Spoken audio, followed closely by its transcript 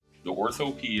the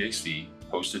Ortho PAC,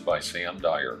 hosted by Sam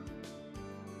Dyer.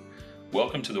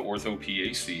 Welcome to the Ortho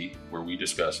PAC, where we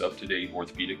discuss up-to-date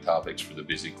orthopedic topics for the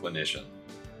busy clinician.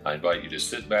 I invite you to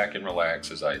sit back and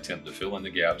relax as I attempt to fill in the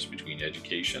gaps between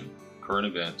education, current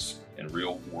events, and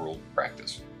real-world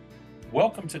practice.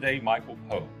 Welcome today, Michael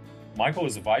Powe. Michael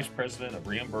is the Vice President of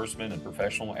Reimbursement and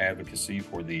Professional Advocacy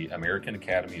for the American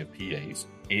Academy of PAs.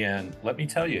 And let me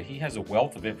tell you, he has a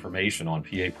wealth of information on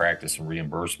PA practice and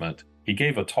reimbursement. He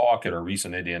gave a talk at our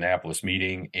recent Indianapolis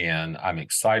meeting, and I'm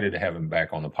excited to have him back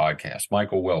on the podcast.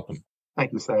 Michael, welcome.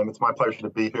 Thank you, Sam. It's my pleasure to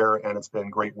be here, and it's been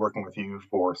great working with you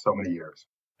for so many years.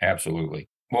 Absolutely.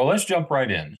 Well, let's jump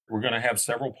right in. We're going to have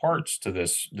several parts to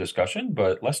this discussion,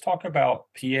 but let's talk about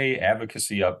PA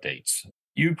advocacy updates.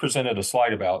 You presented a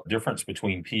slide about difference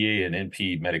between PA and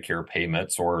NP Medicare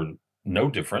payments, or no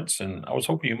difference, and I was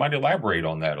hoping you might elaborate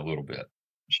on that a little bit.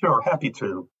 Sure, happy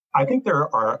to. I think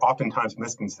there are oftentimes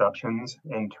misconceptions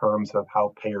in terms of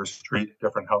how payers treat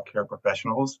different healthcare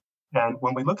professionals. And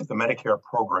when we look at the Medicare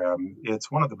program, it's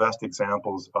one of the best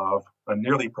examples of a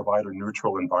nearly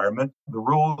provider-neutral environment. The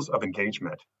rules of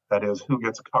engagement, that is, who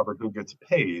gets covered, who gets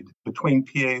paid, between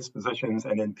PAs, physicians,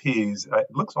 and NPs, it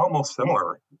looks almost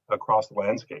similar across the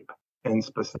landscape. In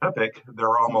specific, there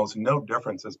are almost no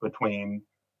differences between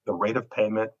the rate of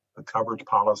payment, the coverage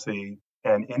policy,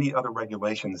 and any other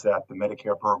regulations that the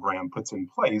Medicare program puts in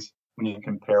place when you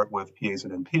compare it with PAs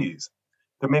and NPs.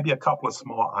 There may be a couple of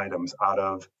small items out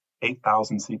of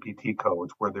 8,000 CPT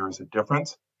codes where there is a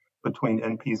difference between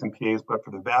NPs and PAs, but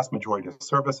for the vast majority of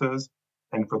services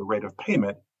and for the rate of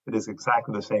payment, it is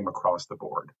exactly the same across the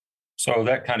board. So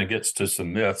that kind of gets to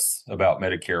some myths about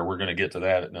Medicare. We're going to get to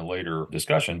that in a later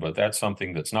discussion, but that's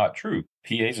something that's not true.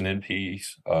 PAs and NPs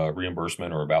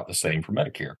reimbursement are about the same for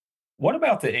Medicare. What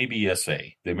about the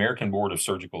ABSA, the American Board of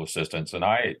Surgical Assistants? And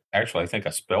I think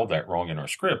I spelled that wrong in our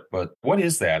script, but what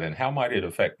is that and how might it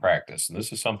affect practice? And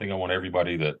this is something I want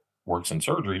everybody that works in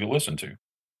surgery to listen to.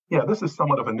 Yeah, this is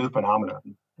somewhat of a new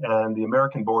phenomenon. And the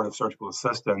American Board of Surgical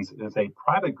Assistants is a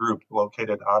private group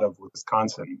located out of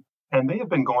Wisconsin. And they have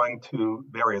been going to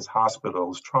various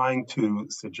hospitals trying to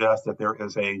suggest that there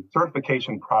is a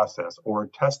certification process or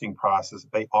testing process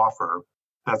they offer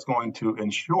that's going to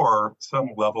ensure some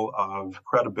level of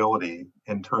credibility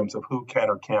in terms of who can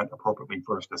or can't appropriately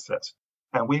first assist.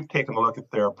 And we've taken a look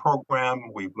at their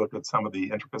program. We've looked at some of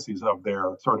the intricacies of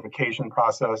their certification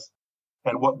process.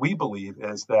 And what we believe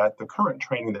is that the current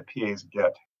training that PAs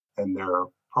get in their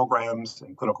programs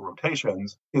and clinical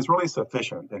rotations is really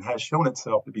sufficient and has shown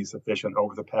itself to be sufficient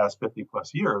over the past 50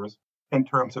 plus years in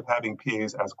terms of having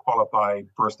PAs as qualified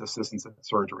first assistants in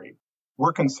surgery.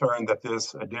 We're concerned that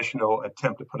this additional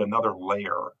attempt to put another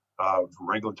layer of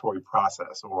regulatory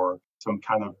process or some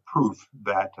kind of proof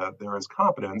that there is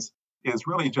competence is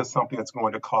really just something that's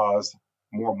going to cause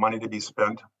more money to be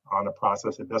spent on a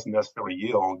process that doesn't necessarily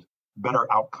yield better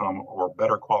outcome or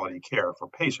better quality care for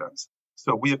patients.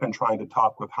 So we have been trying to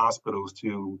talk with hospitals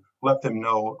to let them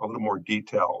know a little more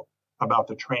detail about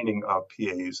the training of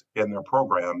PAs in their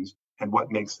programs and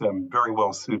what makes them very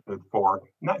well suited for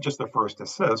not just the first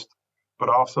assist, but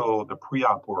also the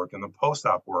pre-op work and the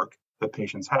post-op work that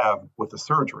patients have with the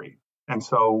surgery. And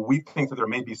so we think that there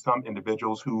may be some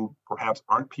individuals who perhaps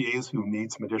aren't PAs who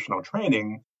need some additional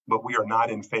training, but we are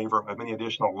not in favor of any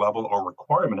additional level or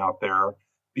requirement out there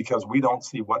because we don't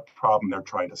see what problem they're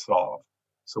trying to solve.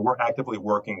 So we're actively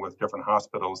working with different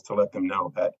hospitals to let them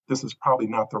know that this is probably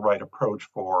not the right approach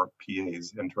for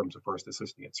PAs in terms of first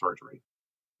assisting at surgery.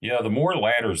 Yeah, the more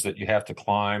ladders that you have to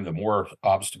climb, the more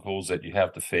obstacles that you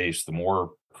have to face, the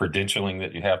more credentialing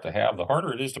that you have to have, the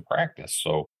harder it is to practice.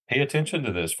 So pay attention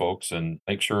to this, folks, and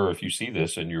make sure if you see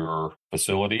this in your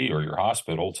facility or your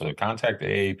hospital to contact the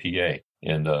AAPA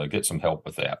and get some help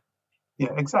with that.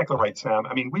 Yeah, exactly right, Sam.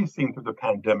 I mean, we've seen through the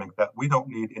pandemic that we don't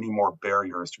need any more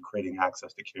barriers to creating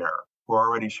access to care. We're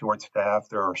already short-staffed.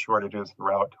 There are shortages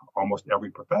throughout almost every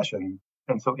profession.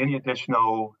 And so any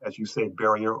additional, as you say,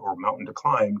 barrier or mountain to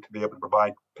climb to be able to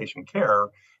provide patient care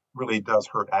really does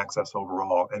hurt access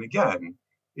overall. And again,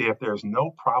 if there's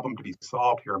no problem to be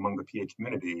solved here among the PA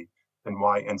community, then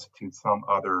why institute some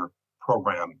other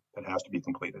program that has to be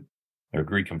completed? I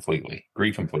agree completely.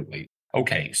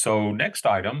 Okay, so next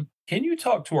item, can you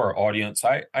talk to our audience?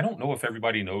 I don't know if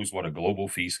everybody knows what a global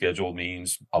fee schedule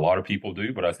means. A lot of people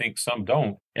do, but I think some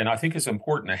don't. And I think it's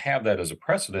important to have that as a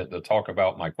precedent to talk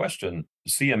about my question,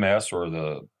 CMS or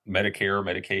the Medicare,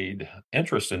 Medicaid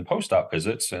interest in post-op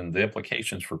visits and the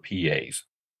implications for PAs.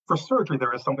 For surgery,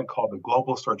 there is something called the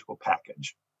global surgical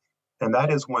package. And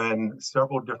that is when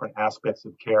several different aspects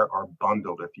of care are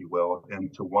bundled, if you will,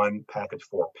 into one package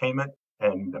for payment.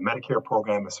 And the Medicare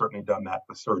program has certainly done that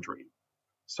with surgery.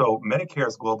 So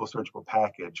Medicare's global surgical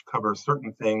package covers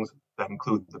certain things that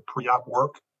include the pre-op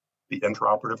work, the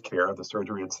intraoperative care, the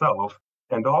surgery itself,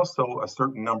 and also a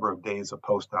certain number of days of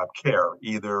post-op care,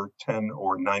 either 10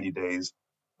 or 90 days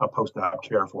of post-op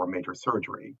care for a major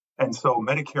surgery. And so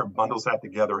Medicare bundles that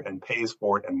together and pays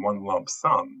for it in one lump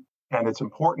sum. And it's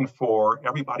important for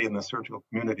everybody in the surgical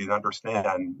community to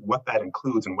understand what that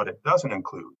includes and what it doesn't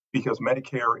include, because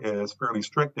Medicare is fairly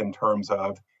strict in terms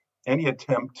of any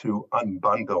attempt to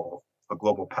unbundle a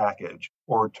global package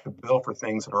or to bill for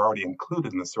things that are already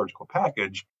included in the surgical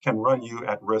package can run you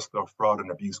at risk of fraud and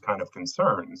abuse kind of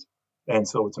concerns. And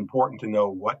so it's important to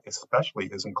know what especially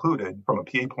is included from a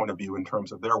PA point of view in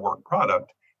terms of their work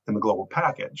product in the global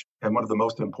package. And one of the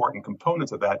most important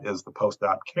components of that is the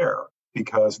post-op care,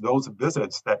 because those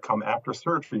visits that come after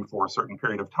surgery for a certain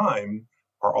period of time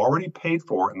are already paid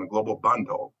for in the global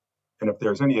bundle. And if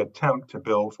there's any attempt to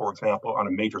bill, for example, on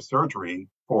a major surgery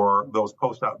for those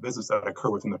post-op visits that occur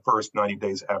within the first 90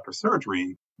 days after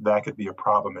surgery, that could be a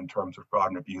problem in terms of fraud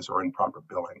and abuse or improper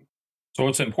billing. So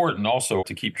it's important also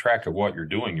to keep track of what you're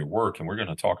doing, your work, and we're going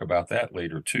to talk about that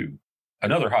later too.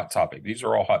 Another hot topic, these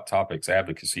are all hot topics,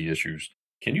 advocacy issues.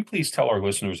 Can you please tell our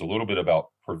listeners a little bit about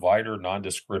provider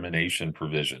non-discrimination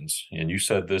provisions? And you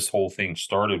said this whole thing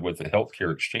started with the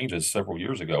healthcare exchanges several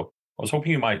years ago. I was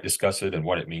hoping you might discuss it and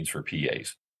what it means for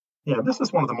PAs. Yeah, this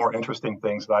is one of the more interesting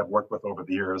things that I've worked with over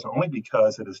the years, only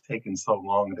because it has taken so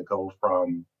long to go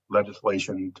from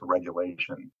legislation to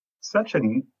regulation.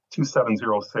 Section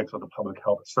 2706 of the Public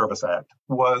Health Service Act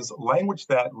was language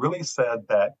that really said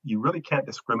that you really can't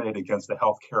discriminate against a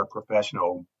healthcare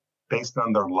professional based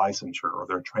on their licensure or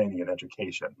their training and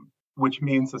education, which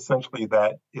means essentially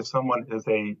that if someone is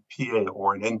a PA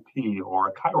or an NP or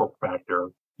a chiropractor,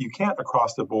 you can't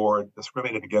across the board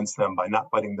discriminate against them by not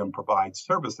letting them provide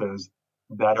services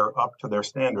that are up to their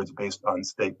standards based on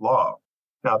state law.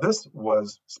 Now, this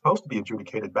was supposed to be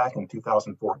adjudicated back in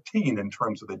 2014 in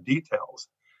terms of the details.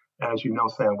 As you know,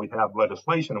 Sam, we have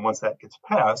legislation, and once that gets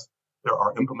passed, there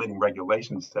are implementing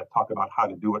regulations that talk about how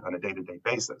to do it on a day-to-day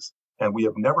basis. And we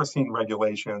have never seen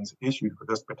regulations issued for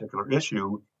this particular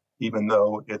issue, even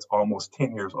though it's almost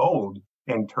 10 years old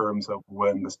in terms of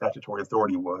when the statutory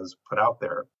authority was put out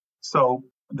there. So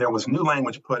there was new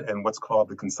language put in what's called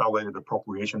the Consolidated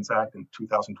Appropriations Act in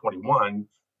 2021,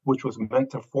 which was meant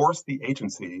to force the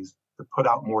agencies to put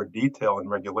out more detail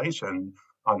and regulation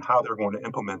on how they're going to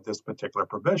implement this particular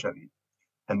provision.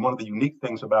 And one of the unique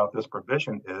things about this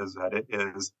provision is that it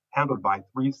is handled by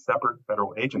three separate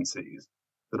federal agencies: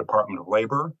 the Department of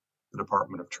Labor, the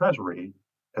Department of Treasury,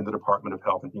 and the Department of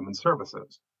Health and Human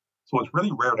Services. So it's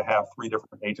really rare to have three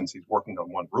different agencies working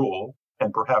on one rule,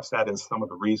 and perhaps that is some of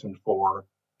the reason for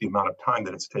the amount of time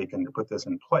that it's taken to put this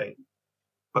in play.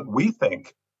 But we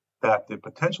think that the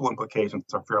potential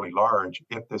implications are fairly large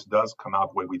if this does come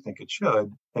out the way we think it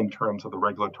should in terms of the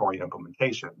regulatory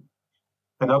implementation.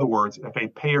 In other words, if a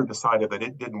payer decided that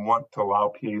it didn't want to allow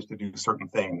PAs to do certain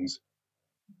things,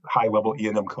 high-level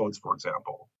E&M codes, for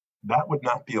example, that would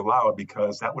not be allowed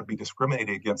because that would be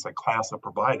discriminating against a class of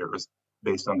providers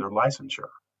based on their licensure.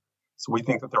 So we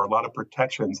think that there are a lot of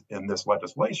protections in this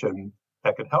legislation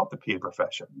that could help the PA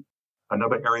profession.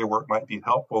 Another area where it might be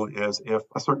helpful is if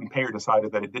a certain payer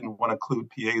decided that it didn't want to include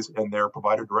PAs in their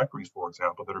provider directories, for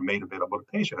example, that are made available to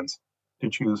patients to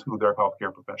choose who their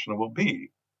healthcare professional will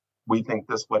be. We think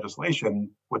this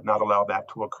legislation would not allow that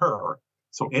to occur.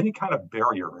 So any kind of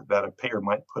barrier that a payer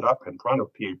might put up in front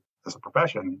of PA as a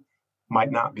profession might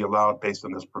not be allowed based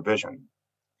on this provision.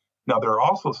 Now, there are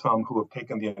also some who have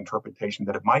taken the interpretation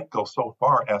that it might go so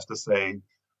far as to say,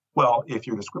 well, if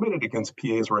you're discriminated against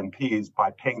PAs or NPs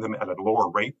by paying them at a lower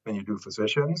rate than you do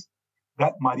physicians,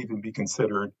 that might even be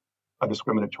considered a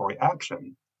discriminatory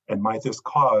action. And might this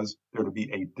cause there to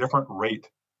be a different rate,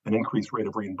 an increased rate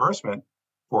of reimbursement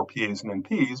for PAs and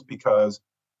NPs? Because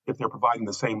if they're providing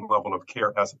the same level of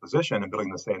care as a physician and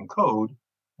billing the same code,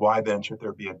 why then should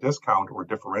there be a discount or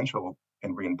differential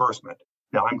in reimbursement?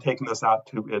 Now, I'm taking this out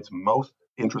to its most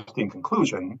interesting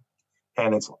conclusion,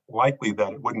 and it's likely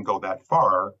that it wouldn't go that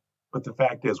far. But the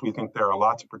fact is, we think there are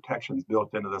lots of protections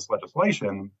built into this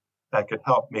legislation that could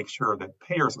help make sure that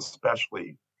payers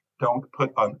especially don't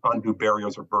put undue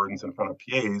barriers or burdens in front of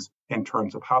PAs in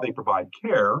terms of how they provide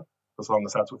care, as long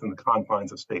as that's within the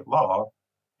confines of state law,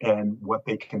 and what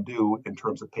they can do in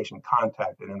terms of patient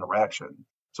contact and interaction.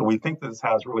 So we think this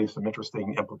has really some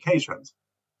interesting implications.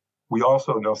 We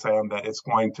also know, Sam, that it's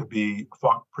going to be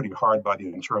fought pretty hard by the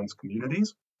insurance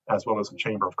communities, as well as the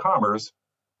Chamber of Commerce,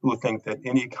 who think that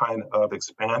any kind of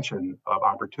expansion of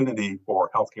opportunity for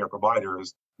healthcare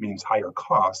providers means higher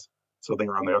costs. So they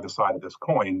are on the other side of this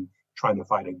coin, trying to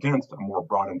fight against a more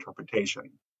broad interpretation.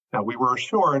 Now, we were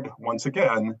assured once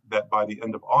again that by the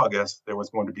end of August, there was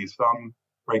going to be some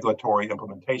regulatory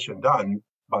implementation done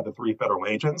by the 3 federal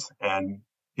agents. And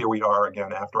here we are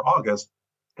again after August,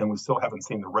 and we still haven't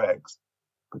seen the regs.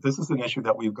 But this is an issue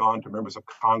that we've gone to members of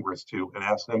Congress to and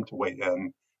asked them to weigh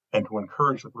in and to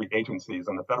encourage the 3 agencies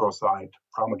on the federal side to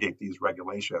promulgate these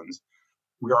regulations.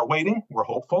 We are waiting. We're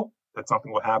hopeful that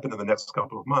something will happen in the next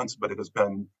couple of months, but it has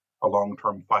been a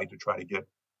long-term fight to try to get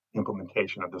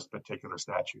implementation of this particular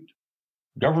statute.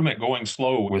 Government going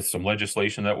slow with some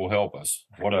legislation that will help us.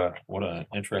 What an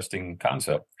interesting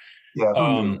concept.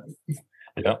 Yeah.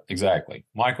 Yeah, exactly.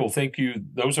 Michael, thank you.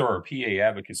 Those are our PA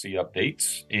advocacy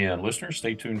updates. And listeners,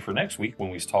 stay tuned for next week when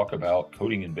we talk about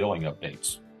coding and billing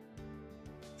updates.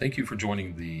 Thank you for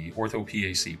joining the Ortho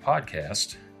PAC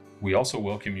podcast. We also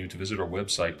welcome you to visit our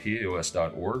website,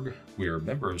 paos.org, where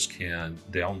members can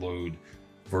download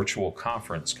virtual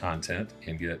conference content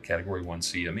and get Category 1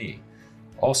 CME.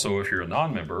 Also, if you're a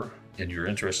non-member and you're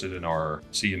interested in our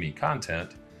CME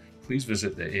content, please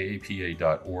visit the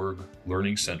AAPA.org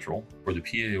Learning Central for the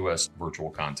PAOS virtual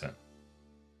content.